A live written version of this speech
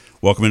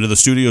Welcome into the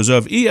studios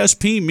of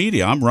ESP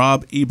Media. I'm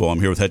Rob Ebel.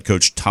 I'm here with head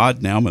coach Todd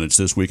Naumann. It's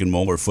This Week in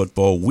Moeller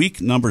Football,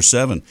 week number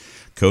 7.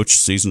 Coach,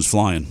 season's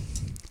flying.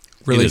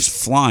 Really, it is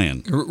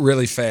flying.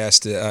 Really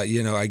fast.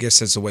 I guess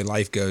that's the way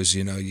life goes.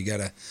 You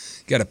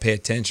gotta pay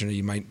attention, or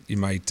you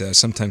might.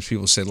 Sometimes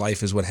people say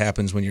life is what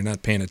happens when you're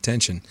not paying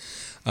attention.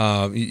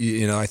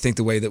 I think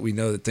the way that we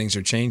know that things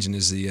are changing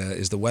is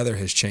the weather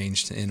has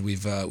changed, and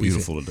we've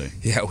Beautiful today.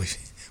 Yeah,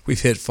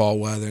 we've hit fall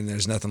weather, and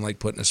there's nothing like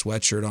putting a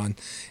sweatshirt on,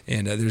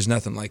 and there's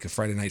nothing like a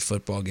Friday night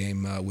football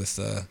game with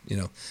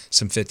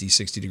some 50,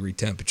 60-degree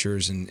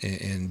temperatures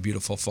and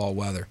beautiful fall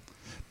weather.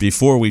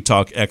 Before we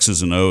talk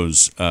X's and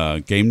O's,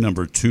 game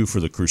number 2 for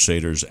the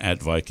Crusaders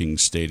at Viking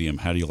Stadium.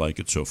 How do you like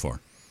it so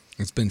far?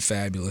 It's been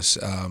fabulous.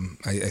 I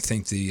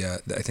think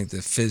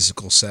the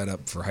physical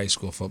setup for high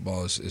school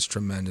football is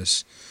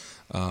tremendous.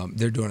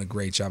 They're doing a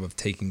great job of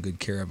taking good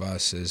care of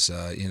us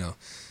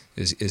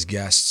as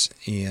guests,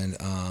 and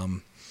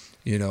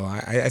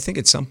I think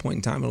at some point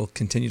in time it'll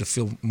continue to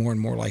feel more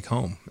and more like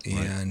home. Right.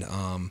 And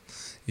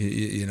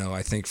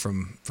I think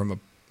from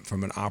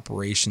an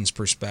operations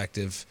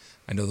perspective,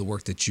 I know the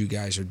work that you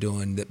guys are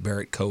doing, that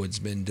Barrett Cohen's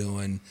been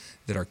doing,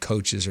 that our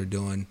coaches are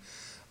doing.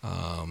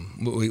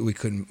 We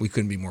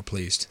couldn't be more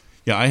pleased.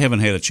 Yeah, I haven't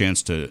had a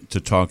chance to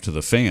talk to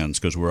the fans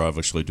because we're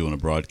obviously doing a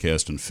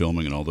broadcast and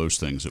filming and all those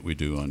things that we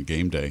do on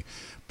game day.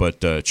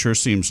 But it sure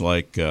seems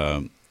like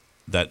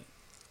that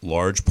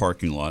large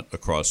parking lot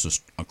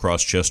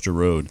across Chester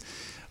Road,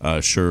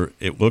 sure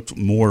it looked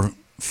more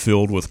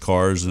filled with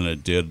cars than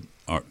it did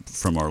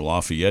from our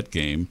Lafayette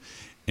game.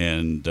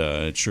 And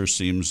it sure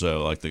seems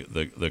like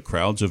the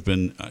crowds have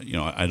been,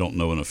 I don't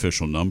know an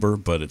official number,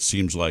 but it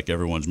seems like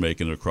everyone's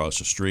making it across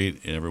the street,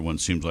 and everyone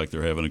seems like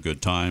they're having a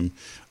good time.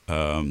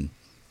 Have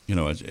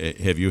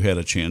you had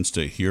a chance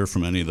to hear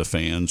from any of the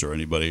fans or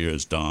anybody?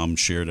 Has Dom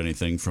shared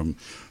anything from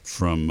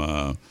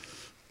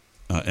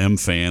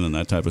M-Fan and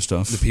that type of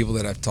stuff? The people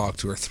that I've talked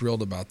to are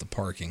thrilled about the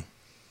parking.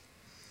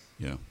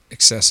 Yeah.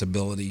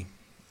 Accessibility,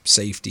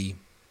 safety.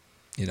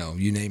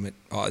 You name it,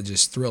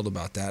 just thrilled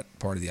about that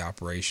part of the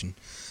operation.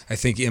 I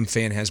think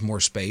M-Fan has more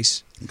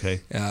space.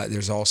 Okay.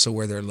 There's also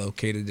where they're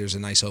located, there's a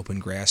nice open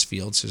grass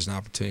field, so there's an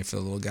opportunity for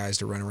the little guys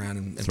to run around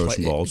and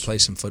play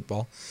some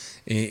football.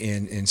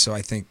 And so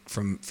I think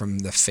from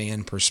the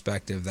fan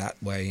perspective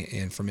that way,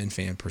 and from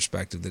M-Fan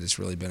perspective, that it's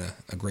really been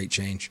a great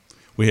change.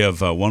 We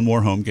have one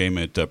more home game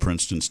at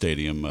Princeton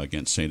Stadium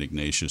against St.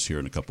 Ignatius here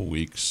in a couple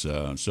weeks.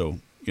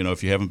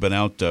 If you haven't been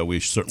out, we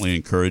certainly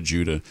encourage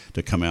you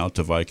to come out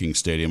to Viking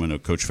Stadium. I know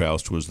Coach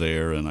Faust was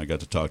there, and I got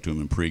to talk to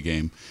him in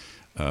pregame.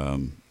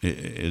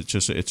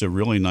 It's a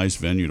really nice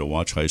venue to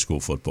watch high school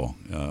football.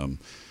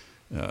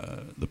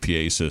 The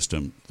PA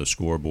system, the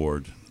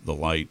scoreboard, the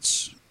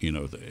lights.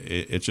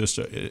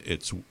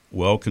 It's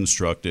well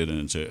constructed,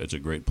 and it's a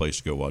great place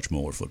to go watch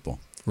Moeller football.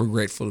 We're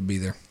grateful to be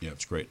there. Yeah,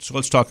 it's great. So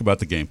let's talk about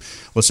the game.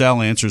 LaSalle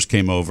Lancers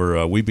came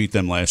over. We beat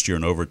them last year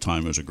in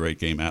overtime. It was a great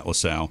game at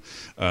LaSalle.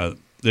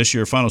 This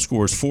year, final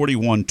score is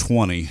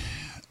 41-20.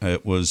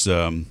 It was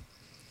an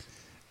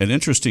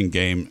interesting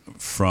game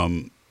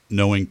from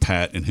knowing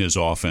Pat and his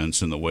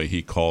offense and the way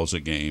he calls a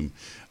game.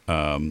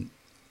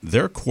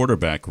 Their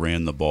quarterback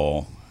ran the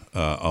ball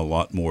a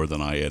lot more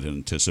than I had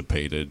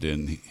anticipated,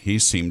 and he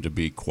seemed to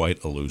be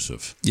quite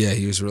elusive. Yeah,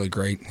 he was really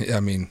great. I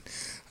mean,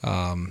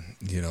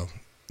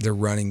 their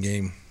running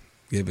game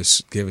gave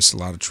us a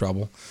lot of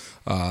trouble.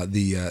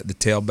 The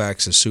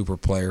tailback's a super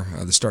player.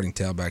 The starting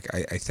tailback,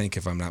 I think,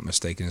 if I'm not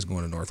mistaken, is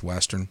going to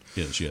Northwestern.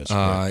 Yes.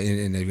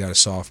 And they've got a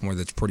sophomore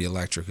that's pretty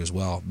electric as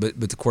well. But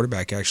the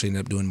quarterback actually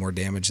ended up doing more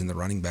damage than the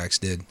running backs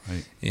did.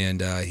 Right.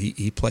 And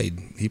he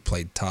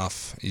played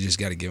tough. You just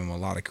got to give him a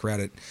lot of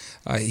credit.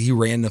 He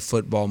ran the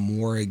football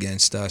more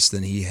against us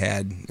than he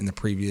had in the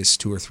previous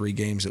 2 or 3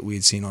 games that we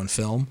had seen on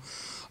film.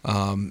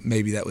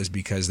 Maybe that was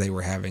because they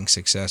were having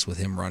success with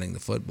him running the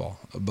football,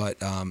 but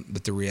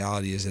the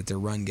reality is that their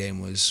run game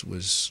was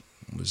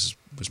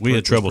we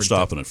had trouble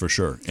stopping it for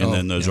sure. And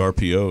then those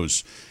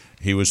RPOs,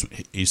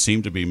 he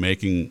seemed to be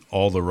making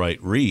all the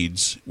right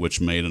reads,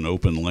 which made an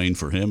open lane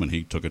for him, and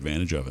he took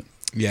advantage of it.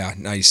 Yeah,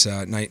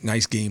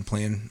 nice game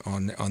plan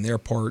on their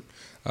part,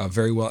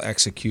 very well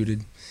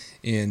executed.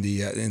 And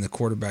the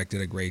quarterback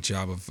did a great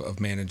job of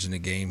managing the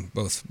game,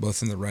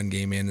 both in the run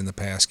game and in the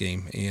pass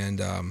game.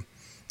 And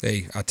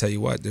hey, I'll tell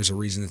you what, there's a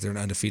reason that they're an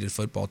undefeated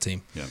football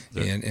team. Yeah,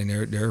 and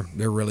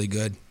they're really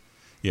good.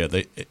 Yeah,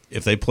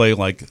 if they play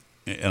like,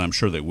 and I'm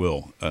sure they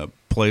will,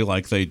 play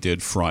like they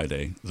did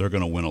Friday, they're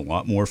going to win a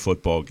lot more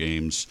football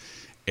games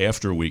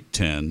after Week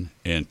 10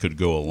 and could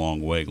go a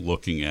long way.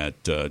 Looking at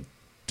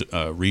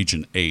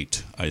Region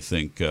 8, I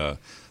think the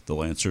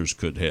Lancers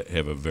could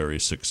have a very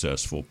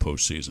successful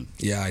postseason.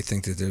 Yeah, I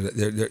think that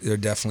they're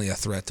definitely a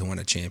threat to win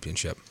a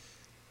championship.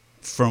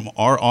 From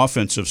our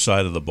offensive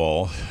side of the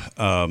ball,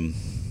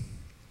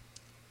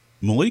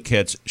 Malik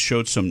had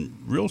showed some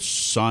real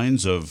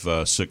signs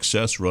of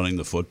success running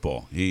the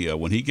football.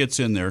 When he gets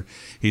in there,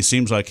 he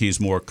seems like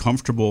he's more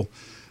comfortable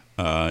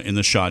in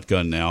the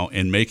shotgun now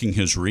and making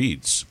his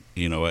reads.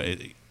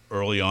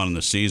 early on in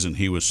the season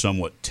he was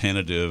somewhat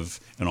tentative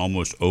and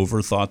almost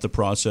overthought the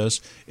process.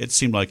 It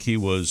seemed like he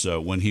was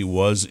when he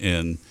was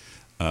in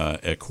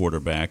at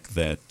quarterback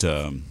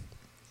that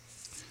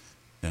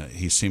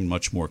he seemed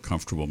much more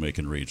comfortable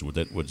making reads.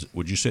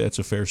 Would you say that's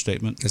a fair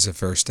statement? It's a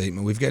fair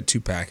statement. We've got two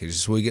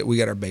packages. We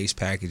got our base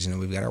package, and then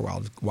we've got our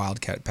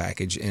Wildcat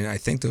package, and I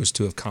think those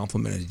two have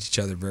complemented each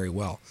other very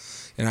well.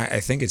 And I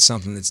think it's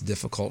something that's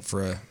difficult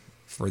for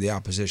the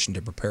opposition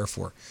to prepare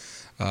for.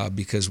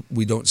 Because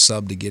we don't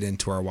sub to get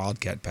into our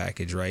Wildcat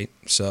package, right?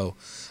 So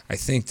I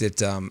think that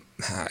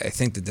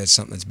that's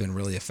something that's been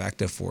really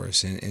effective for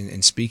us.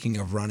 And speaking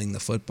of running the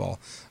football,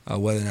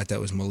 whether or not that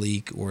was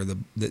Malik or the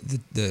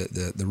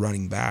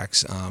running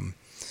backs,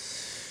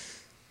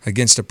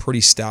 against a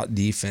pretty stout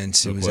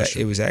defense,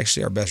 it was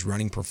actually our best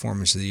running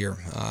performance of the year.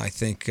 I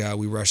think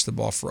we rushed the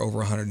ball for over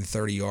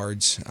 130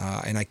 yards,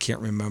 and I can't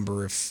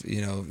remember if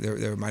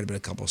there might have been a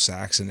couple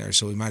sacks in there,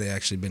 so we might have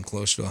actually been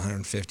close to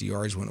 150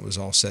 yards when it was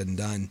all said and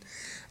done.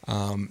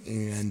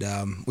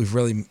 We've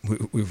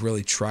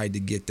really tried to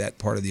get that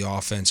part of the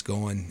offense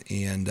going,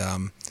 and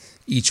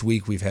each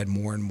week we've had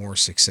more and more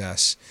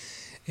success.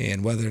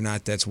 And whether or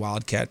not that's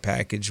Wildcat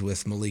package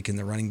with Malik and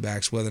the running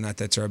backs, whether or not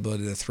that's our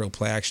ability to throw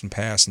play action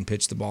pass and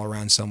pitch the ball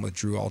around some with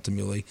Drew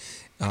ultimately,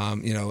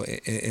 and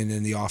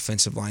then the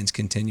offensive lines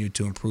continue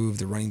to improve.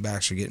 The running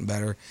backs are getting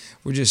better.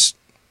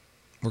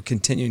 We're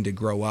continuing to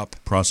grow up.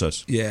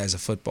 Process. Yeah, as a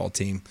football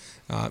team.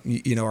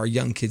 Our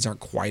young kids aren't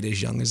quite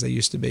as young as they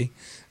used to be,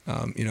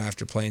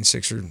 after playing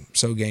 6 or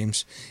so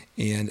games.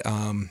 And,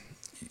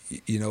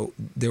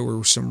 there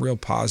were some real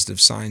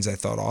positive signs, I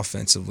thought,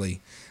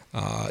 offensively.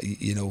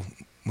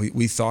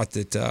 We thought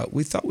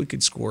we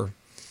could score,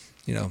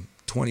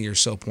 20 or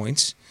so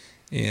points,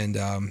 and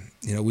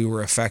we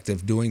were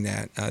effective doing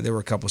that. There were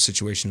a couple of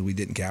situations we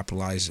didn't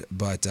capitalize,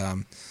 but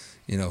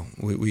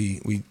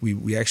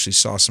we actually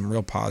saw some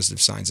real positive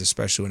signs,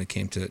 especially when it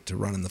came to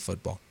running the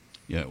football.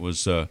 Yeah, it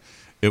was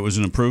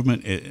an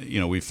improvement.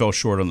 We fell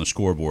short on the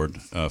scoreboard,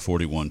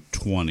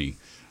 41-20.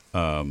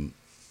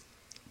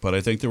 But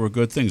I think there were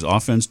good things.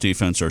 Offense,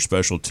 defense, our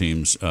special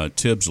teams,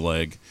 Tibbs'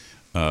 leg.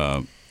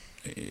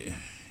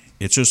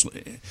 It's just,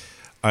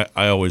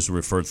 I always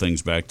refer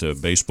things back to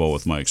baseball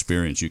with my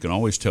experience. You can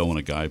always tell when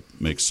a guy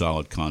makes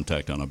solid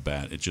contact on a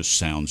bat. It just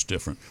sounds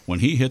different. When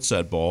he hits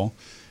that ball,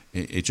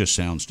 it just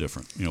sounds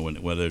different.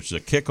 Whether it's a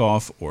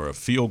kickoff or a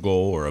field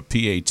goal or a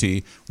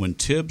PAT, when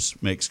Tibbs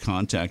makes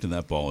contact in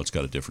that ball, it's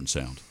got a different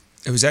sound.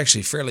 It was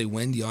actually fairly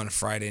windy on a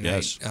Friday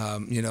night.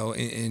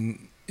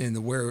 Yes.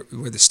 In where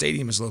the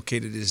stadium is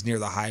located is near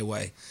the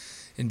highway.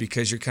 And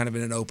because you're kind of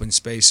in an open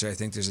space, I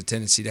think there's a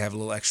tendency to have a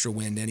little extra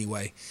wind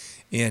anyway.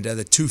 And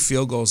the 2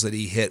 field goals that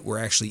he hit were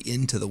actually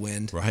into the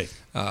wind. Right.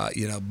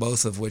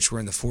 Both of which were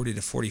in the 40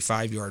 to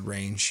 45 yard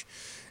range.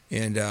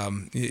 And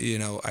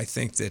I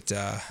think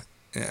that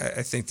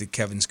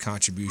Kevin's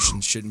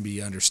contribution shouldn't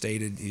be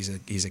understated.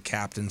 He's a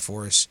captain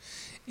for us,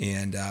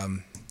 and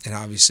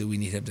obviously we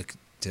need him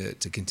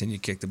to continue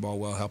to kick the ball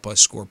well, help us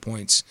score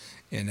points.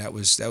 And that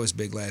was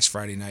big last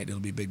Friday night. It'll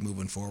be big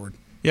moving forward.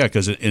 Yeah,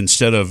 because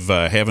instead of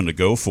having to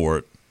go for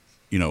it,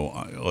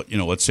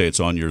 let's say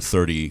it's on your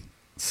 30,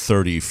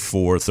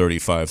 34,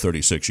 35,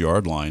 36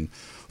 yard line,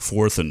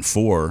 4th and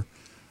 4.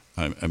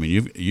 I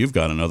mean, you've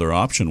got another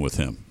option with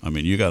him. I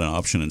mean, you got an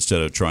option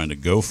instead of trying to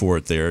go for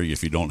it there.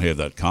 If you don't have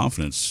that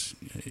confidence,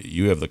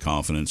 you have the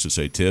confidence to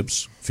say,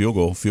 Tibbs, field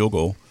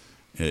goal.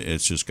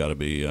 It's just got to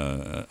be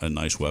a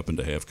nice weapon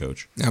to have,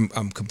 Coach.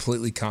 I'm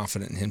completely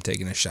confident in him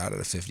taking a shot at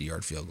a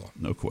 50-yard field goal.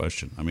 No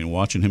question. I mean,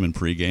 watching him in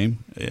pregame,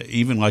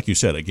 even like you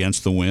said,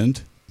 against the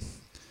wind,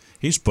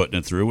 he's putting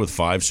it through with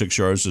 5-6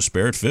 yards to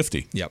spare at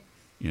 50. Yep.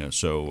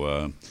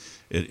 So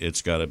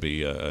it's got to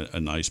be a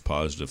nice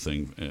positive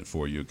thing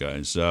for you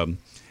guys.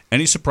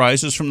 Any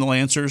surprises from the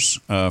Lancers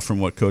from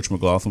what Coach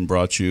McLaughlin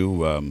brought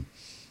you?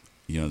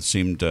 It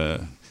seemed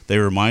they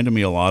reminded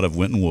me a lot of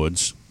Winton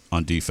Woods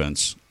on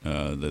defense.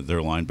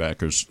 Their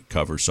linebackers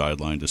cover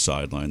sideline to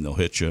sideline. They'll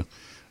hit you.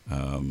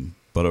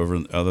 But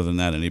other than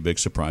that, any big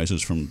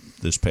surprises from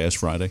this past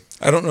Friday?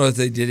 I don't know if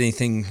they did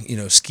anything,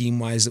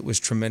 scheme-wise that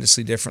was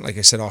tremendously different. Like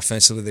I said,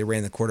 offensively, they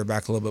ran the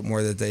quarterback a little bit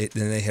more than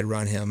they had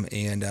run him.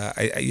 And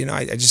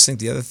I just think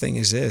the other thing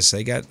is this: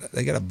 they got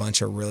a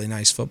bunch of really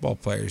nice football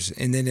players,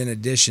 and then in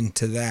addition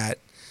to that,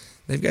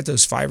 they've got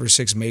those 5 or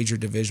 6 major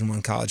Division I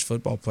college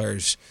football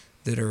players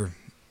that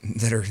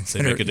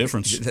make a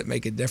difference. That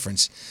make a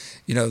difference.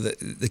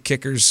 The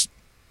kickers.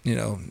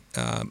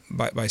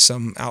 By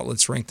some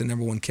outlets ranked the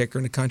number 1 kicker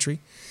in the country,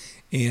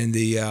 and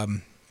the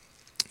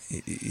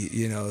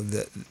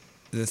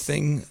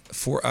thing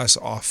for us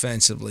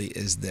offensively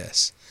is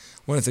this.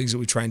 One of the things that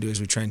we try and do is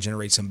we try and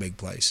generate some big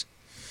plays.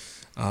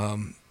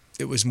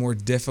 It was more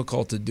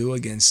difficult to do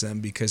against them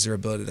because their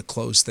ability to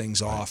close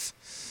things off.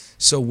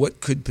 So what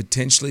could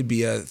potentially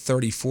be a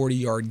 30,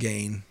 40-yard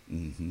gain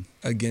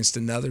against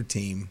another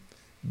team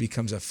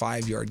becomes a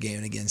 5-yard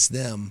gain against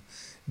them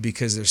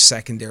because their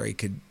secondary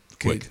could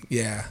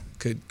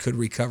could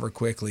recover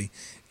quickly.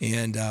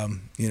 And,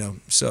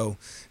 so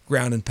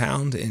ground and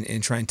pound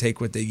and try and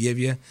take what they give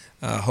you.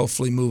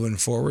 Hopefully moving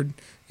forward,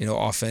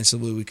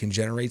 offensively we can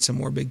generate some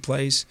more big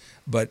plays.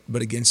 But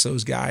against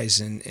those guys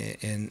and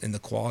the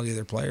quality of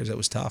their players, it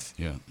was tough.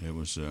 Yeah, it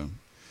was a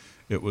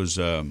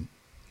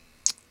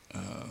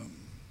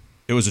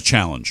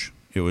challenge.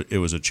 It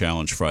was a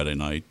challenge Friday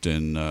night,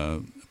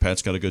 and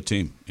Pat's got a good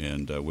team,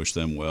 and wish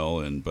them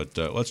well. But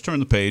let's turn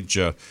the page.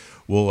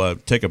 We'll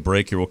take a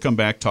break here. We'll come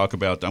back, talk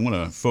about. I'm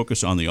going to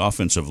focus on the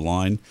offensive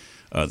line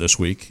this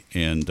week,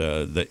 and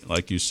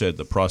like you said,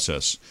 the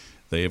process.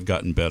 They have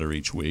gotten better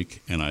each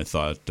week, and I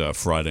thought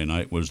Friday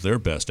night was their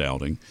best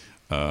outing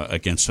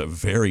against a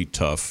very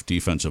tough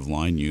defensive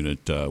line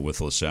unit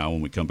with LaSalle.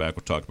 When we come back,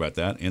 we'll talk about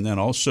that, and then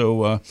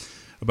also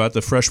about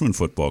the freshman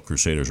football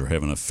Crusaders are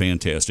having a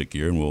fantastic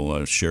year, and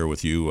we'll share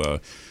with you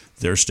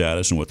their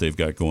status and what they've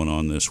got going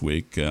on this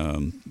week.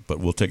 But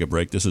we'll take a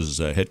break. This is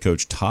head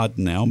coach Todd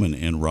Naumann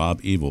and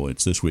Rob Ebel.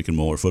 It's This Week in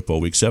Moeller Football,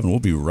 Week 7. We'll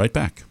be right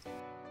back.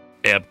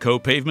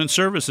 Abco Pavement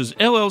Services,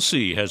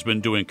 LLC, has been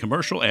doing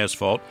commercial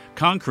asphalt,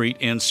 concrete,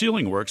 and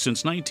ceiling work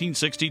since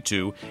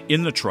 1962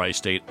 in the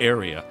tri-state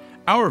area.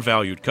 Our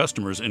valued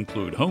customers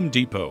include Home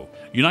Depot,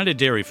 United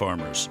Dairy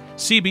Farmers,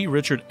 CB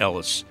Richard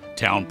Ellis,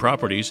 Town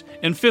Properties,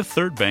 and Fifth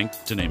Third Bank,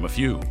 to name a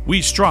few.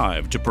 We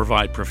strive to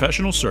provide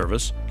professional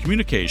service,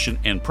 communication,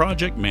 and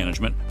project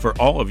management for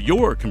all of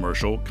your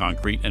commercial,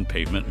 concrete, and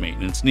pavement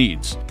maintenance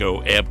needs.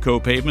 Go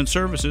Abco Pavement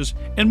Services,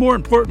 and more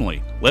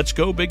importantly, let's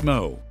go Big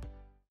Mo.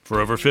 For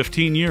over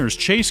 15 years,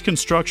 Chase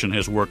Construction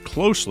has worked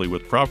closely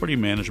with property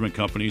management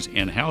companies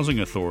and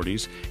housing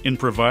authorities in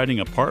providing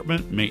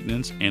apartment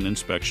maintenance and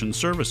inspection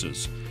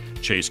services.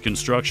 Chase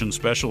Construction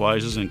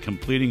specializes in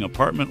completing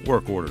apartment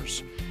work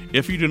orders.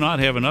 If you do not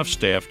have enough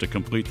staff to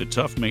complete the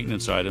tough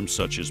maintenance items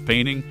such as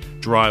painting,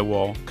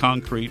 drywall,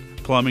 concrete,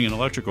 plumbing, and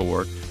electrical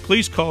work,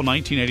 please call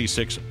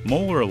 1986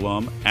 Moeller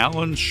alum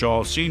Alan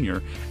Shaw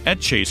Sr.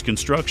 at Chase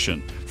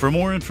Construction. For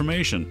more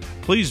information,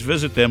 please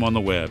visit them on the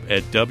web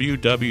at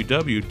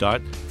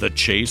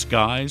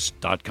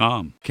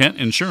www.thechaseguys.com. Kent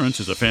Insurance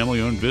is a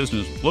family-owned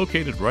business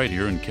located right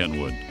here in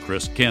Kenwood.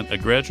 Chris Kent, a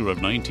graduate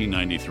of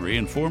 1993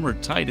 and former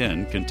tight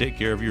end, can take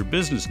care of your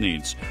business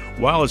needs,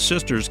 while his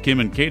sisters Kim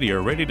and Katie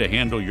are ready to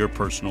handle your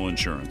personal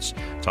insurance.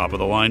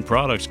 Top-of-the-line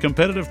products,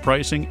 competitive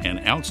pricing, and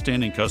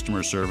outstanding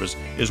customer service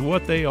is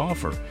what they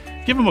offer.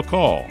 Give them a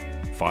call.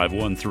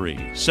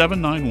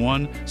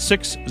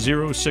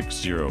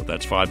 513-791-6060.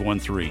 That's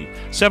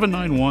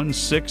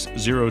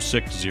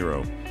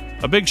 513-791-6060.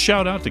 A big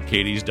shout out to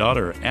Katie's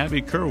daughter, Abby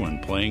Kerwin,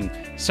 playing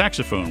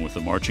saxophone with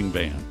the marching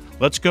band.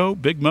 Let's go,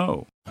 Big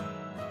Mo.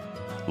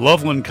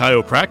 Loveland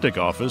Chiropractic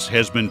Office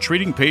has been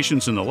treating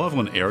patients in the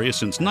Loveland area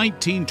since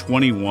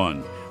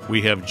 1921. We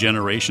have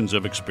generations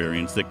of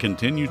experience that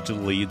continue to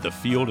lead the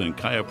field in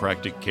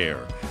chiropractic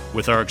care.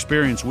 With our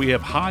experience, we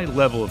have high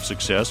level of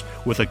success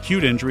with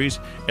acute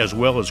injuries as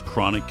well as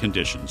chronic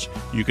conditions.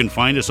 You can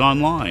find us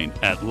online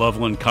at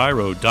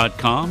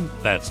lovelandchiro.com.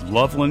 That's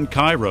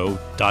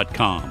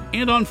lovelandchiro.com.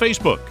 And on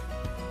Facebook.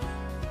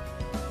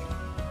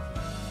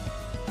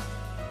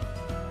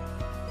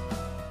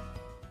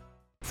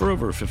 For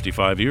over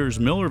 55 years,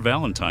 Miller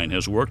Valentine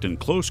has worked in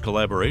close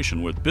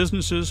collaboration with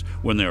businesses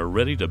when they are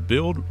ready to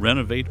build,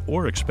 renovate,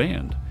 or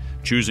expand.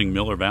 Choosing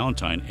Miller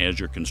Valentine as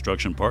your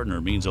construction partner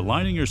means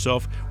aligning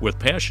yourself with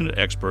passionate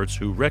experts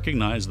who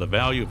recognize the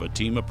value of a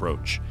team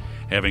approach.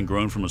 Having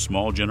grown from a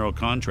small general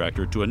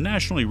contractor to a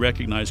nationally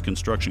recognized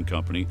construction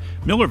company,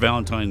 Miller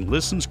Valentine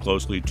listens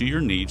closely to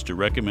your needs to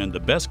recommend the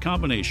best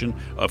combination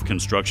of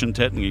construction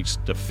techniques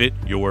to fit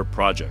your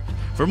project.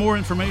 For more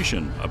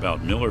information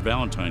about Miller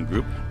Valentine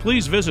Group,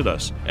 please visit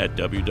us at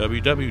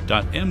www.mvg.com.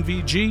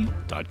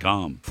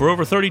 For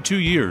over 32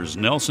 years,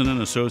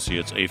 Nelson &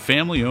 Associates, a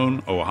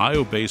family-owned,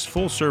 Ohio-based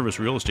full-service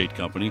real estate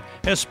company,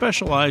 has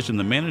specialized in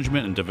the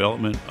management and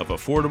development of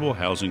affordable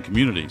housing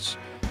communities.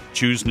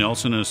 Choose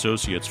Nelson &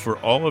 Associates for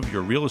all of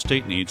your real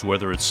estate needs,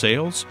 whether it's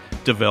sales,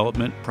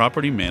 development,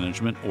 property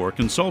management, or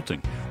consulting.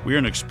 We are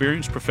an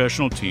experienced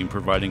professional team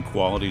providing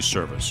quality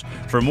service.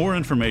 For more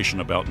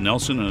information about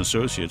Nelson &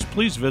 Associates,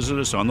 please visit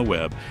us on the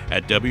web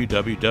at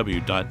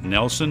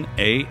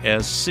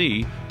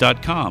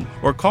www.nelsonasc.com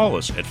or call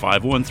us at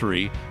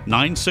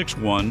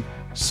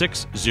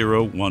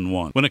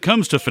 513-961-6011. When it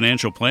comes to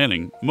financial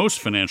planning,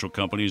 most financial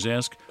companies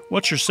ask,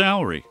 "What's your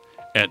salary?"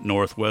 At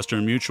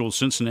Northwestern Mutual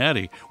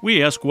Cincinnati,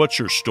 we ask, what's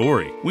your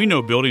story? We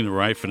know building the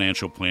right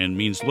financial plan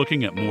means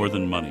looking at more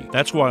than money.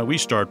 That's why we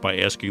start by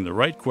asking the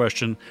right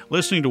question,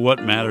 listening to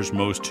what matters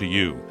most to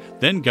you,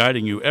 then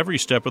guiding you every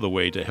step of the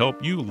way to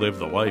help you live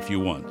the life you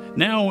want,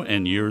 now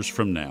and years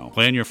from now.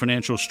 Plan your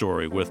financial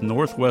story with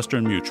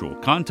Northwestern Mutual.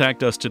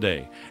 Contact us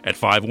today at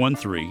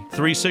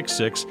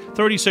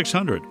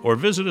 513-366-3600 or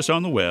visit us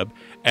on the web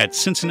at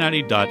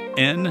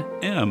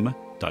cincinnati.nm.com.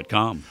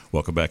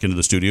 Welcome back into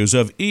the studios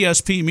of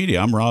ESP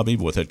Media. I'm Rob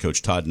Ebel with head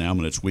coach Todd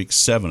Naumann. It's week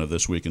 7 of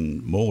This Week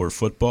in Moeller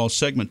Football.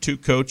 Segment 2,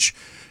 Coach.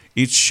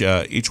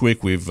 Each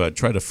week we've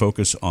tried to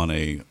focus on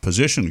a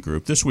position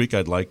group. This week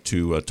I'd like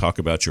to talk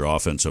about your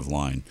offensive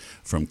line,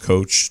 from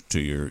coach to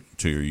your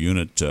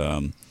unit,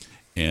 and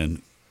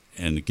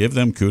give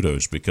them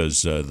kudos,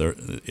 because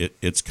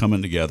it's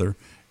coming together.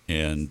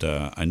 And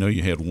I know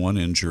you had one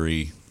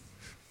injury,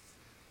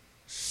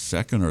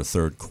 second or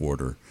third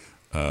quarter,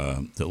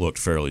 that looked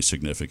fairly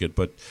significant.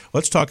 But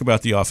let's talk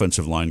about the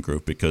offensive line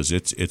group, because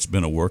it's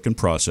been a work in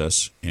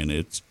process, and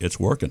it's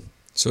working.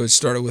 So it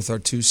started with our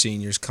two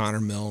seniors,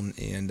 Connor Milne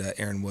and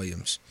Aaron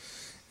Williams.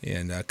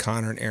 And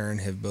Connor and Aaron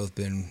have both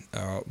been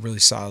really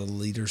solid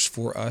leaders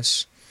for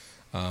us.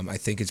 I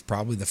think it's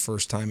probably the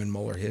first time in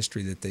Moeller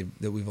history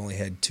that we've only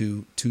had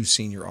two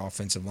senior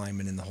offensive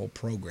linemen in the whole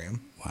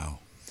program.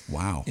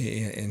 Wow.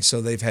 And so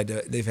they've had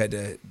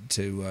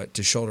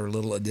to shoulder a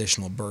little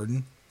additional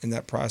burden in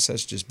that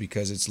process, just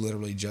because it's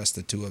literally just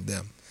the two of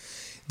them.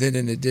 Then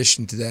in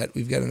addition to that,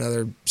 we've got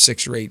another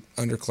 6 or 8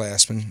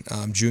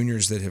 underclassmen,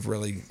 juniors, that have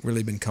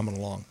really been coming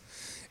along.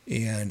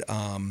 And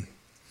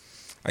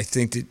I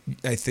think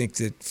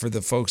that for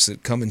the folks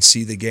that come and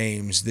see the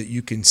games, that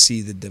you can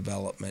see the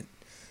development.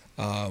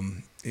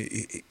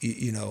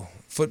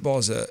 Football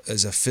is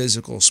a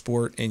physical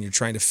sport, and you're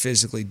trying to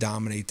physically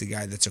dominate the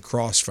guy that's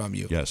across from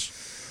you.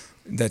 Yes.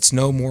 That's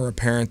no more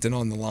apparent than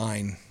on the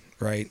line,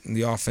 right?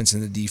 The offense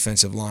and the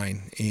defensive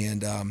line.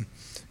 And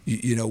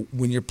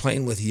when you're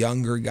playing with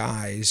younger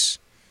guys,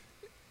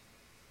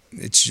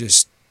 it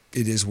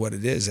is what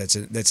it is.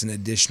 That's an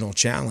additional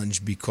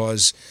challenge,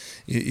 because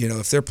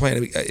if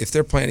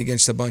they're playing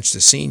against a bunch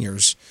of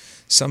seniors,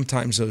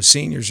 sometimes those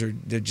seniors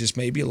they're just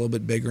maybe a little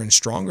bit bigger and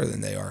stronger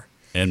than they are.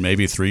 And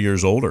maybe 3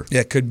 years older.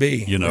 Yeah, it could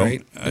be.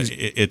 Right?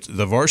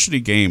 The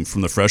varsity game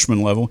from the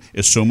freshman level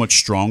is so much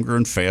stronger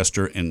and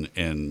faster and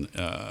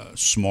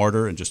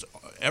smarter, and just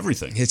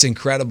everything. It's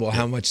incredible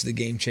how much the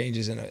game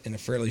changes in a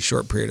fairly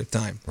short period of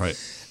time. Right.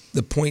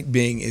 The point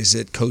being is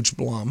that Coach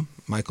Blum,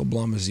 Michael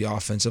Blum, is the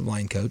offensive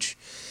line coach.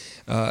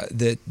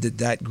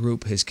 That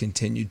group has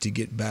continued to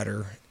get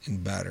better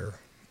and better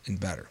and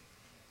better.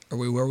 Are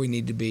we where we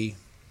need to be?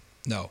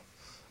 No.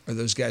 Are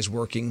those guys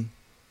working?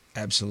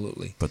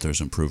 Absolutely. But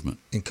there's improvement.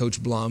 And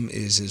Coach Blum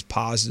is as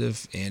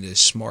positive and as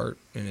smart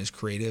and as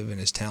creative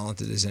and as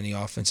talented as any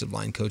offensive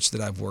line coach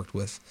that I've worked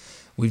with.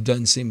 We've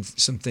done some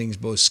things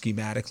both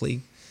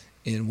schematically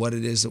in what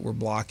it is that we're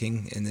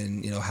blocking, and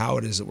then how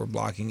it is that we're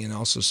blocking, and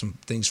also some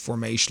things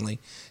formationally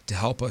to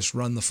help us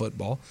run the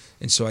football.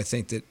 And so I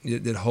think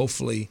that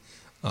hopefully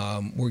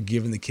we're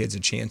giving the kids a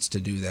chance to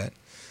do that.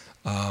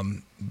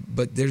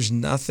 But there's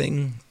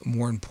nothing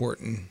more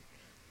important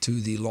to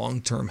the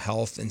long-term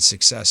health and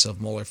success of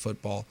Moeller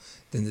football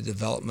than the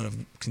development of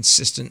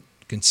consistent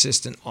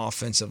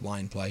offensive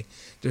line play.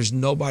 There's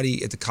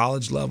nobody at the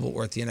college level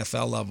or at the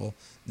NFL level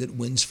that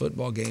wins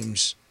football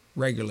games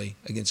regularly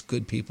against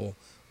good people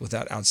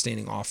without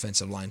outstanding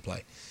offensive line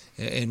play.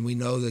 And we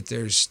know that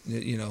there's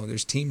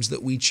teams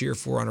that we cheer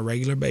for on a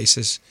regular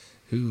basis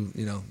who,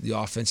 the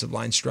offensive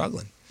line's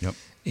struggling. Yep.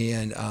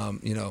 And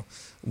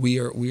we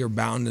are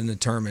bound and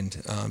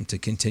determined to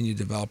continue to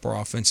develop our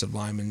offensive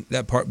linemen.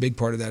 Big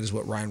part of that is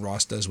what Ryan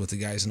Ross does with the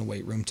guys in the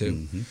weight room too.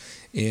 Mm-hmm.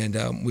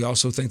 And we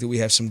also think that we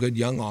have some good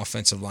young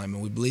offensive linemen.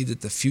 We believe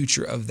that the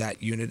future of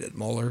that unit at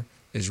Moeller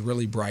is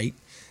really bright.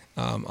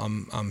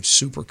 I'm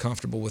super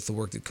comfortable with the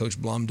work that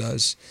Coach Blum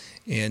does,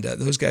 and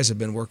those guys have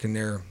been working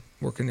their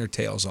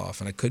tails off,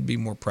 and I couldn't be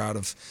more proud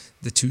of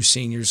the two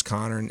seniors,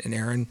 Connor and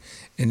Aaron,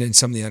 and then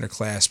some of the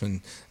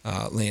underclassmen,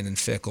 Landon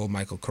Fickle,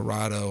 Michael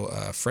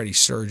Corrado, Freddie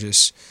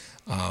Sturgis,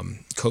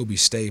 Kobe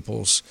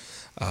Staples,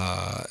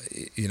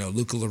 Luca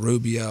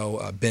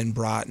LaRubio, Ben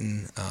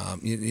Broughton,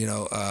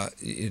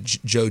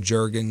 Joe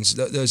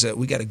Juergens.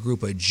 We got a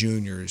group of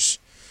juniors.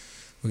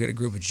 We got a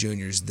group of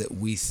juniors that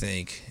we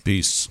think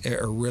beasts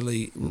are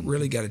really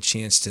got a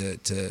chance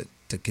to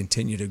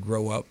continue to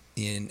grow up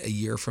in a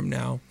year from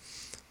now,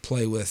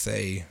 play with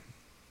a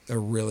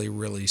really,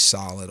 really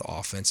solid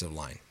offensive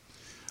line.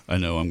 I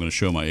know I'm going to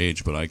show my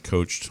age, but I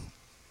coached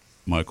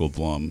Michael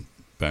Blum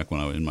back when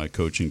I was in my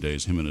coaching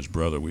days. Him and his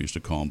brother, we used to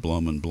call them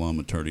Blum and Blum,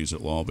 attorneys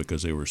at law,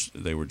 because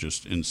they were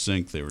just in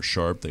sync. They were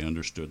sharp. They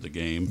understood the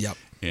game. Yep.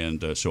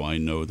 And so I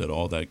know that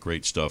all that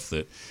great stuff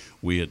that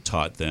we had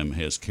taught them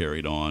has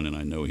carried on, and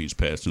I know he's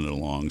passing it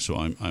along. So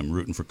I'm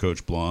rooting for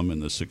Coach Blum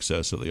and the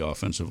success of the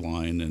offensive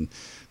line, and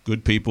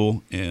good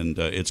people, and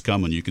it's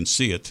coming. You can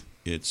see it.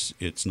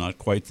 It's not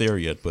quite there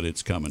yet, but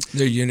it's coming.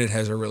 Their unit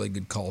has a really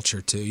good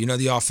culture too.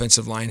 The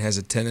offensive line has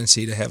a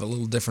tendency to have a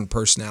little different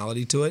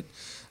personality to it.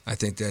 I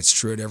think that's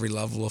true at every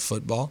level of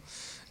football.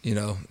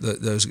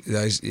 Those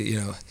guys,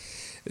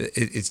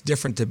 it's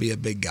different to be a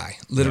big guy,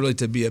 literally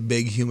to be a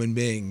big human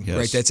being, yes.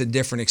 Right? That's a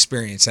different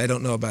experience. I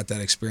don't know about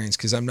that experience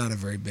because I'm not a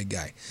very big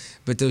guy.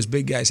 But those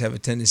big guys have a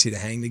tendency to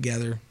hang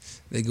together.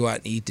 They go out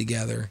and eat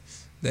together.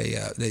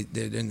 They're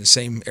in the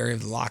same area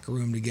of the locker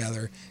room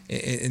together,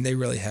 and they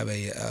really have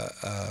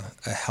a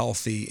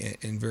healthy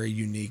and very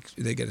unique.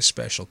 They get a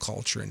special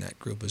culture in that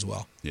group as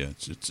well. Yeah,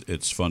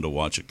 it's fun to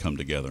watch it come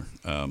together.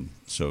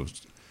 So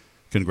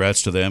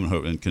congrats to them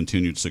and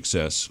continued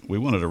success. We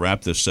wanted to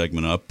wrap this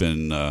segment up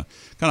and kind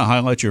of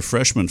highlight your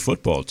freshman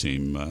football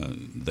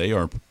team. They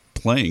are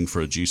playing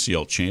for a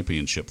GCL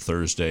championship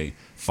Thursday,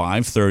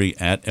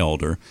 5:30 at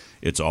Elder.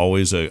 It's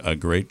always a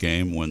great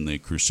game when the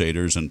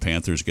Crusaders and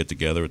Panthers get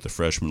together at the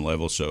freshman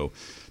level, so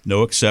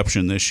no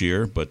exception this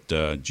year, but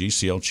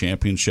GCL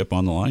championship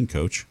on the line,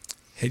 Coach.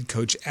 Head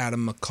coach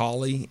Adam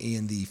McCauley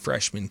and the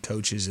freshman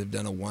coaches have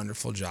done a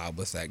wonderful job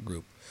with that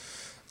group.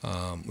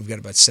 We've got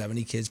about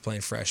 70 kids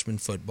playing freshman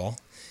football,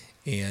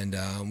 and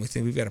we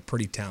think we've got a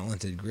pretty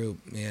talented group.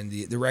 And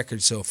the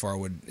record so far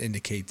would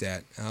indicate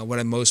that. What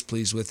I'm most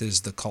pleased with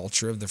is the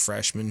culture of the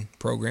freshman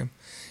program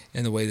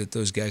and the way that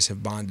those guys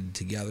have bonded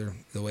together,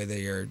 the way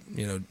they are,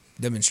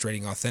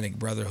 demonstrating authentic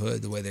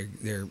brotherhood, the way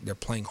they're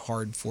playing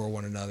hard for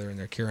one another and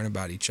they're caring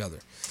about each other.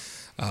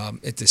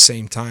 At the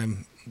same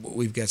time,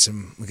 we've got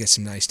some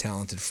nice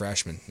talented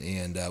freshmen,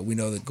 and we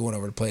know that going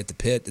over to play at the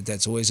Pit,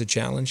 that's always a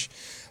challenge.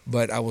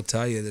 But I will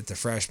tell you that the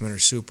freshmen are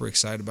super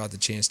excited about the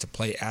chance to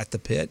play at the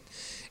Pit,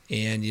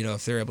 and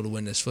if they're able to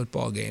win this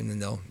football game, then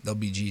they'll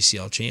be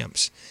GCL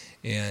champs.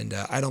 And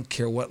I don't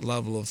care what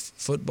level of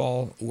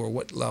football or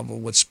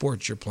what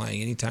sport you're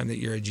playing. Anytime that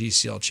you're a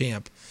GCL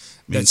champ,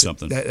 means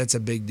something. That's a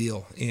big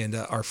deal. And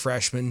our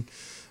freshmen,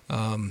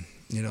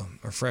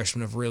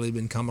 have really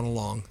been coming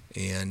along,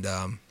 and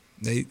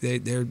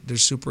they're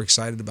super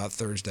excited about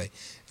Thursday.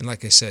 And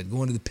like I said,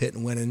 going to the Pit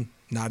and winning,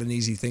 not an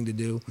easy thing to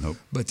do. Nope.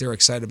 But they're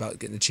excited about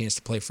getting a chance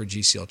to play for a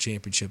GCL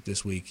championship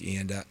this week.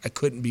 And I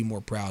couldn't be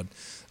more proud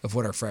of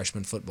what our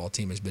freshman football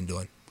team has been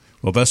doing.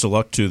 Well, best of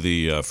luck to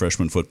the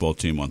freshman football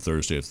team on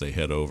Thursday if they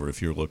head over.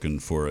 If you're looking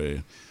for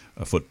a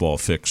football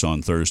fix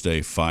on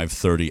Thursday,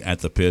 5:30 at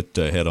the Pit,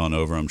 head on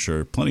over. I'm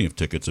sure plenty of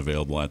tickets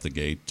available at the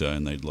gate,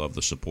 and they'd love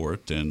the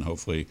support and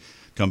hopefully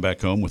come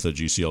back home with a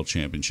GCL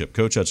championship.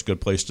 Coach, that's a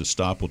good place to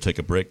stop. We'll take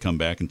a break, come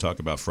back, and talk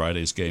about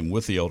Friday's game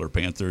with the Elder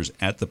Panthers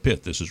at the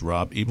Pit. This is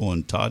Rob Ebel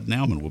and Todd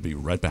Naumann. We'll be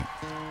right back.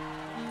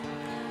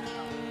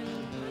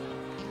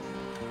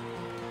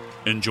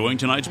 Enjoying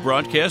tonight's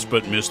broadcast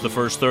but missed the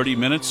first 30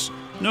 minutes?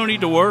 No need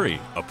to worry.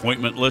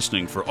 Appointment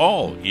listening for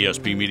all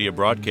ESP Media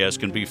broadcasts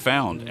can be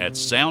found at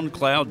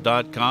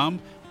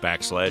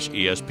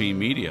soundcloud.com/ESP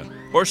Media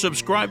or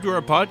subscribe to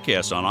our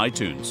podcast on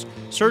iTunes.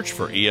 Search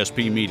for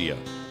ESP Media.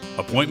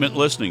 Appointment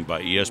listening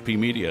by ESP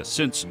Media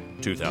since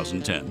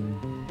 2010.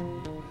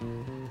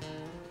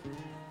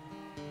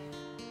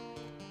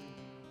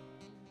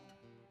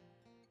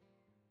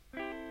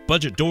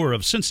 Budget Door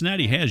of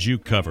Cincinnati has you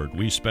covered.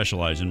 We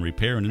specialize in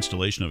repair and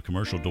installation of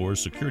commercial doors,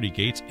 security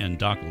gates, and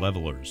dock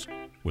levelers.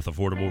 With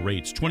affordable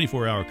rates,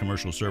 24-hour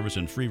commercial service,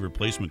 and free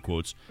replacement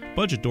quotes,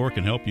 Budget Door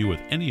can help you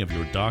with any of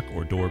your dock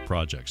or door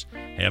projects.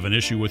 Have an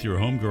issue with your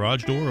home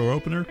garage door or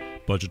opener?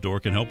 Budget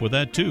Door can help with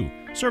that too.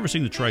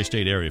 Servicing the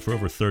tri-state area for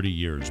over 30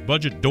 years,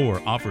 Budget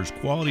Door offers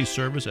quality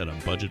service at a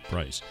budget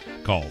price.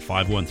 Call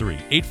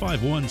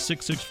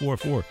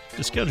 513-851-6644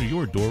 to schedule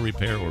your door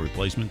repair or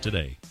replacement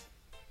today.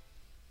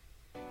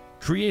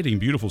 Creating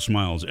beautiful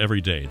smiles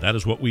every day. That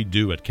is what we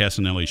do at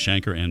Casanelli,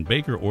 Shanker, and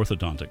Baker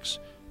Orthodontics.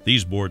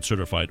 These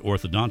board-certified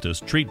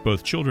orthodontists treat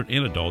both children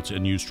and adults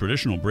and use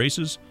traditional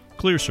braces,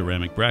 clear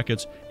ceramic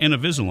brackets, and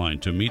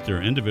Invisalign to meet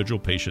their individual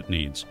patient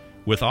needs.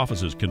 With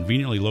offices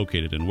conveniently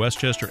located in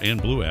Westchester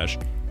and Blue Ash,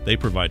 they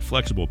provide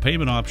flexible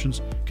payment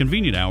options,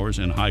 convenient hours,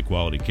 and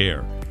high-quality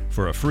care.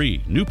 For a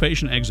free new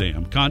patient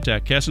exam,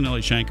 contact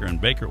Casanelli, Shanker,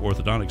 and Baker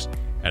Orthodontics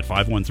at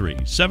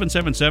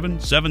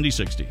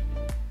 513-777-7060.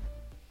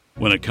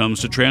 When it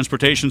comes to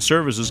transportation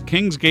services,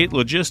 Kingsgate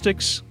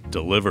Logistics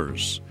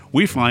delivers.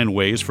 We find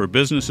ways for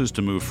businesses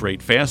to move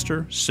freight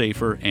faster,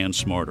 safer, and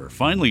smarter,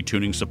 finely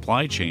tuning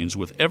supply chains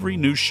with every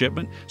new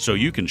shipment so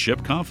you can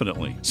ship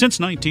confidently. Since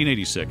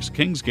 1986,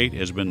 Kingsgate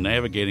has been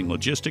navigating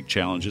logistic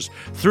challenges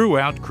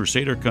throughout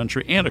Crusader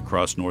country and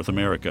across North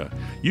America.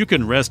 You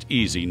can rest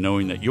easy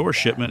knowing that your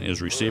shipment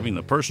is receiving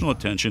the personal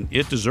attention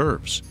it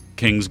deserves.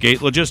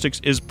 Kingsgate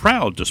Logistics is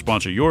proud to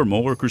sponsor your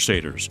Moeller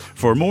Crusaders.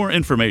 For more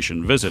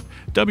information, visit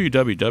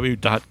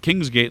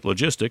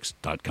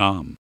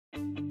www.kingsgatelogistics.com.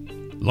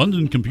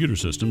 London Computer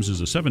Systems is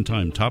a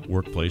 7-time top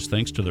workplace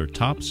thanks to their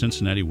top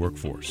Cincinnati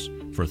workforce.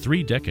 For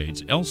 3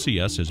 decades,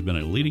 LCS has been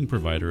a leading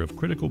provider of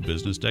critical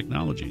business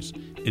technologies,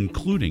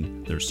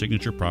 including their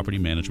signature property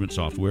management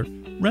software,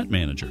 Rent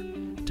Manager.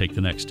 Take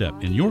the next step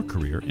in your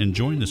career and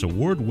join this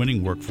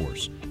award-winning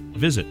workforce.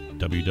 Visit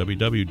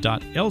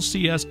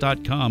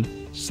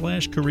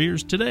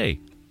www.lcs.com/careers today.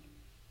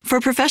 For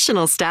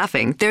professional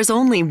staffing, there's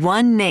only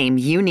one name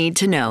you need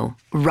to know: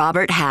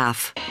 Robert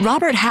Half.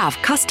 Robert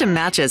Half custom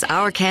matches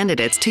our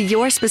candidates to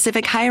your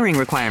specific hiring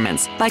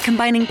requirements by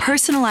combining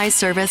personalized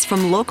service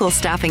from local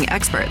staffing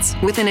experts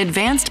with an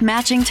advanced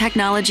matching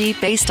technology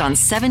based on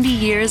 70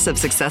 years of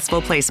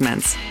successful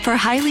placements. For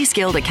highly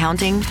skilled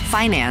accounting,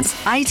 finance,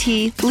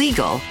 IT,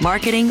 legal,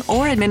 marketing,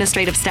 or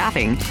administrative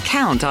staffing,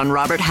 count on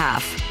Robert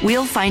Half.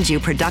 We'll find you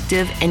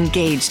productive,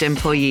 engaged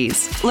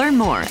employees. Learn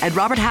more at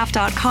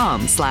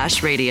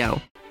roberthalf.com/radio.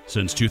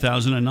 Since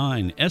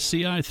 2009,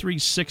 SCI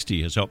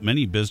 360 has helped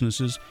many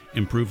businesses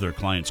improve their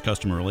clients'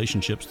 customer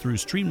relationships through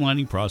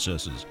streamlining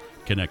processes,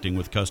 connecting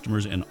with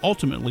customers, and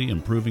ultimately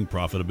improving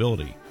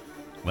profitability.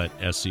 Let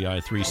SCI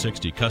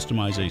 360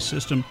 customize a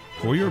system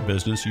for your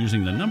business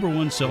using the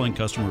 #1 selling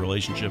customer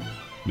relationship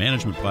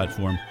management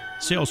platform,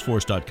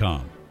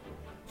 Salesforce.com.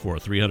 For a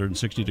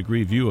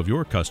 360-degree view of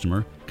your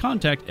customer,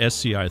 contact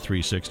SCI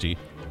 360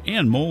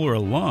 and Moeller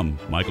alum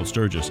Michael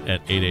Sturgis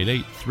at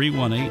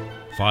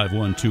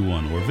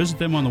 888-318-5121 or visit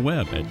them on the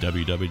web at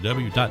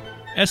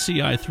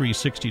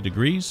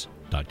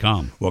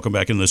www.sci360degrees.com. Welcome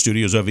back into the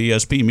studios of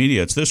ESP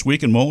Media. It's This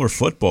Week in Moeller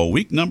Football,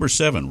 week number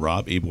 7.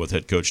 Rob Ebel with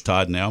head coach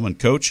Todd Naumann.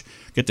 Coach,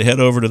 get to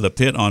head over to the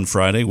pit on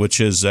Friday, which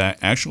is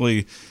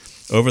actually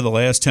over the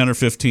last 10 or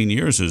 15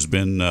 years has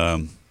been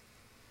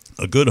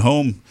a good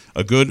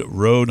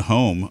road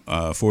home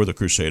for the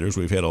Crusaders.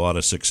 We've had a lot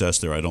of success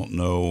there. I don't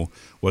know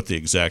what the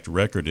exact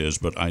record is,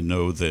 but I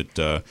know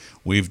that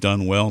we've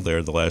done well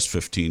there the last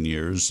 15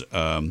 years.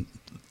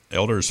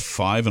 Elder's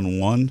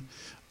 5-1.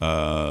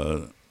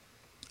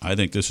 I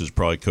think this is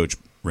probably Coach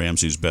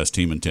Ramsey's best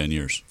team in 10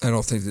 years. I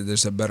don't think that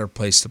there's a better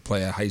place to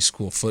play a high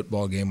school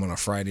football game on a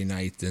Friday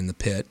night than the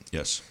pit.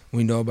 Yes.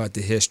 We know about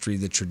the history,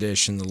 the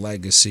tradition, the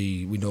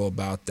legacy. We know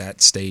about that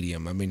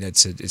stadium. I mean,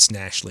 it's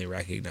nationally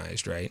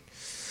recognized, right?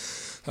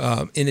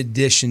 In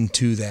addition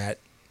to that,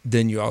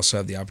 then you also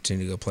have the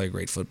opportunity to go play a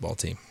great football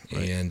team.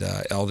 Right. And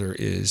Elder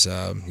is,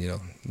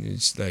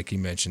 it's like you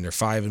mentioned, they're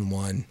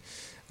 5-1.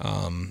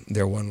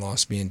 Their one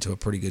loss being to a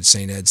pretty good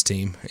St. Ed's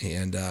team,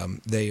 and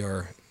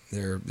they're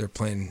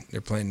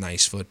playing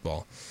nice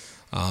football.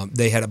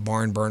 They had a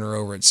barn burner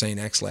over at St.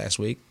 X last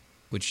week,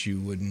 which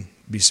you wouldn't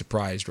be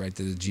surprised, right?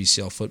 The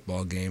GCL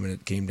football game, and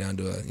it came down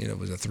to it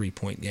was a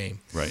 3-point game.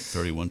 Right,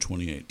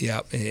 31-28.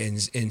 Yeah,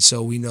 and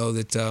so we know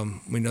that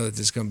this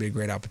is going to be a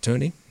great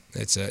opportunity.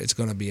 It's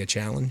going to be a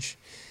challenge,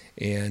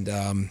 and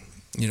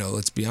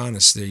let's be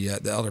honest, the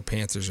Elder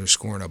Panthers are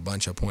scoring a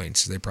bunch of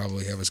points. They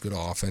probably have as good an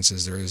offense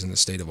as there is in the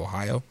state of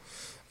Ohio.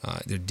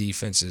 Their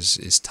defense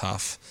is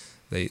tough.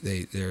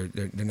 They're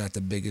not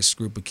the biggest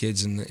group of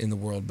kids in the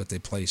world, but they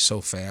play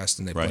so fast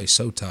and they play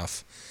so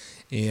tough,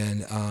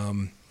 and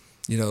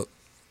you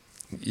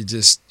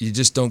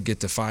just don't get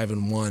to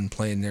 5-1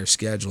 playing their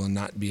schedule and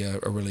not be a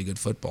really good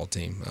football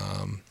team.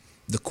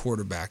 The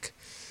quarterback,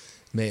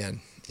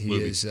 man,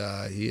 he's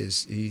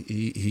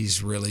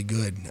really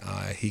good.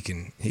 He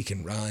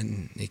can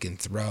run, he can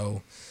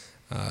throw.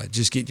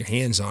 Just getting your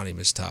hands on him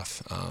is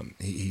tough.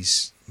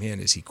 Is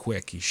he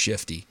quick? He's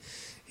shifty.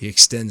 He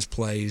extends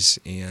plays,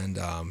 and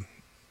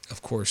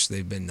of course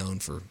they've been known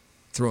for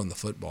throwing the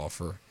football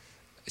for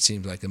it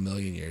seems like a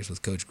million years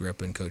with Coach Grip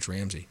and Coach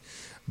Ramsey.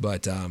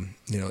 But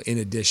in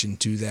addition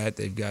to that,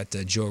 they've got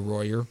Joe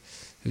Royer,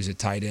 who's a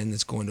tight end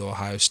that's going to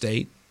Ohio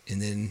State,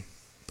 and then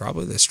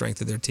probably the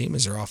strength of their team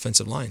is their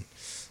offensive line.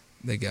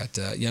 They got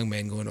a young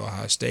man going to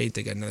Ohio State.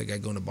 They got another guy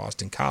going to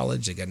Boston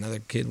College. They got another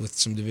kid with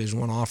some Division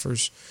I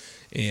offers.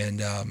 And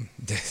they're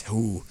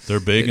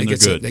big and they're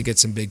good. They get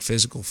some big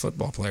physical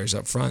football players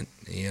up front,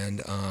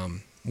 and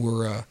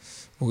we're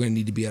going to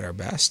need to be at our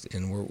best.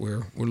 And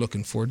we're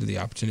looking forward to the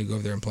opportunity to go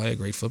over there and play a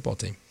great football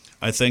team.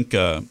 I think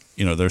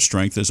their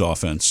strength is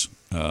offense.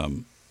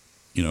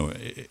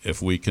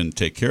 If we can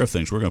take care of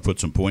things, we're going to put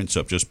some points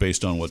up just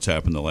based on what's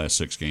happened the last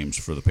 6 games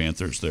for the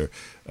Panthers. Their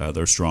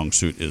strong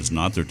suit is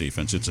not their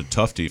defense. It's a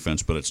tough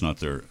defense, but it's not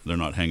they're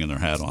not hanging their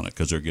hat on it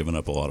because they're giving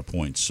up a lot of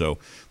points. So I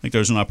think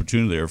there's an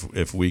opportunity there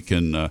if we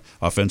can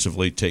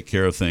offensively take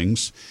care of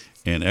things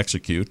and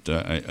execute.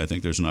 I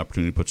think there's an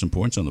opportunity to put some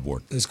points on the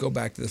board. Let's go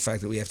back to the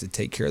fact that we have to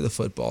take care of the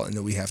football and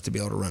that we have to be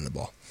able to run the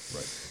ball.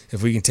 Right.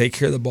 If we can take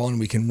care of the ball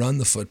and we can run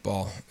the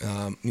football,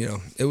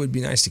 it would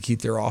be nice to keep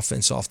their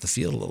offense off the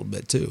field a little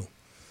bit too.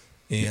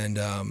 And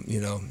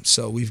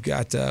so we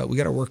got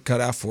our work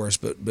cut out for us,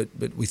 but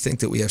we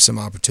think that we have some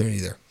opportunity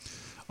there.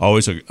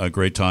 Always a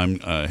great time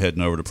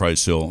heading over to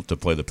Price Hill to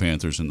play the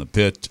Panthers in the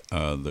pit.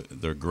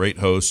 They're great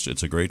hosts.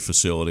 It's a great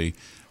facility.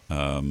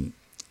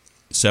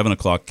 7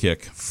 o'clock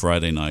kick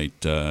Friday night.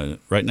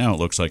 Right now it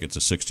looks like it's a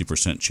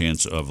 60%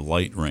 chance of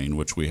light rain,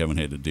 which we haven't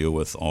had to deal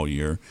with all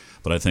year.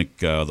 But I think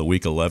the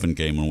Week 11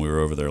 game when we were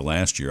over there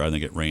last year, I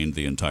think it rained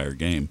the entire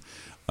game.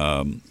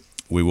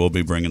 We will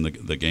be bringing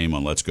the game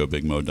on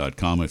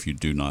letsgobigmo.com if you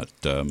do not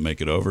make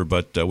it over.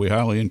 But we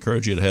highly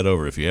encourage you to head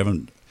over. If you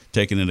haven't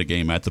taken in a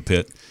game at the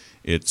pit,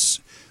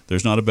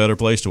 there's not a better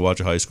place to watch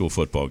a high school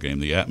football game.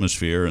 The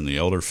atmosphere and the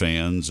Elder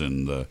fans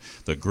and the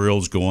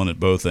grills going at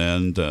both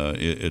ends,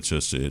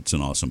 it's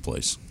an awesome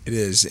place. It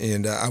is,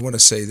 and I want to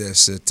say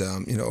this, that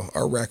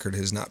our record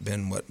has not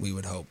been what we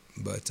would hope.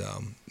 But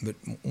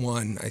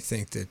one, I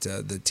think that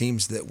the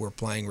teams that we're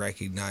playing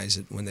recognize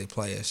that when they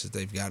play us, that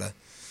they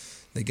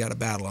got a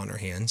battle on their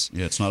hands.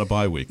 Yeah, it's not a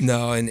bye week.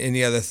 No, and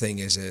the other thing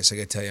is this. I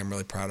got to tell you, I'm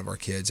really proud of our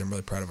kids. I'm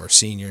really proud of our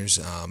seniors.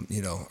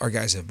 Our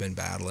guys have been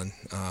battling.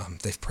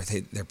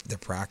 They're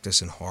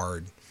practicing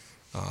hard.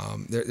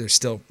 They're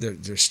still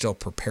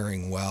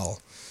preparing well.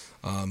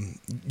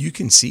 you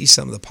can see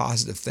some of the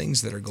positive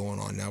things that are going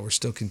on now. We're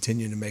still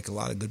continuing to make a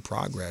lot of good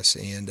progress,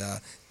 and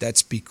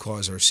that's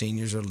because our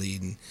seniors are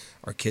leading,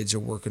 our kids are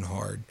working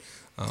hard.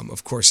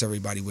 Of course,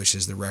 everybody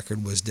wishes the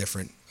record was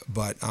different,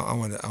 but I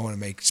want to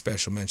make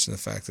special mention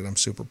of the fact that I'm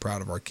super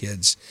proud of our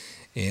kids,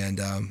 and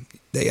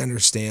they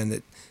understand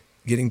that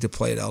getting to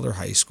play at Elder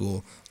High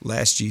School,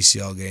 last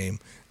GCL game,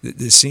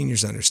 the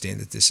seniors understand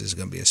that this is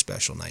going to be a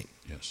special night.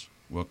 Yes.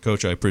 Well,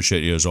 Coach, I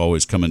appreciate you, as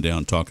always, coming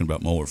down talking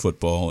about Moeller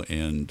football,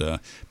 and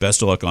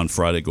best of luck on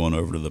Friday going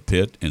over to the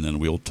pit, and then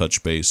we'll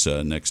touch base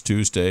next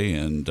Tuesday,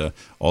 and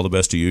all the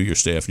best to you, your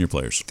staff, and your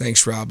players.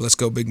 Thanks, Rob. Let's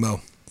go Big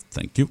Mo.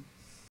 Thank you.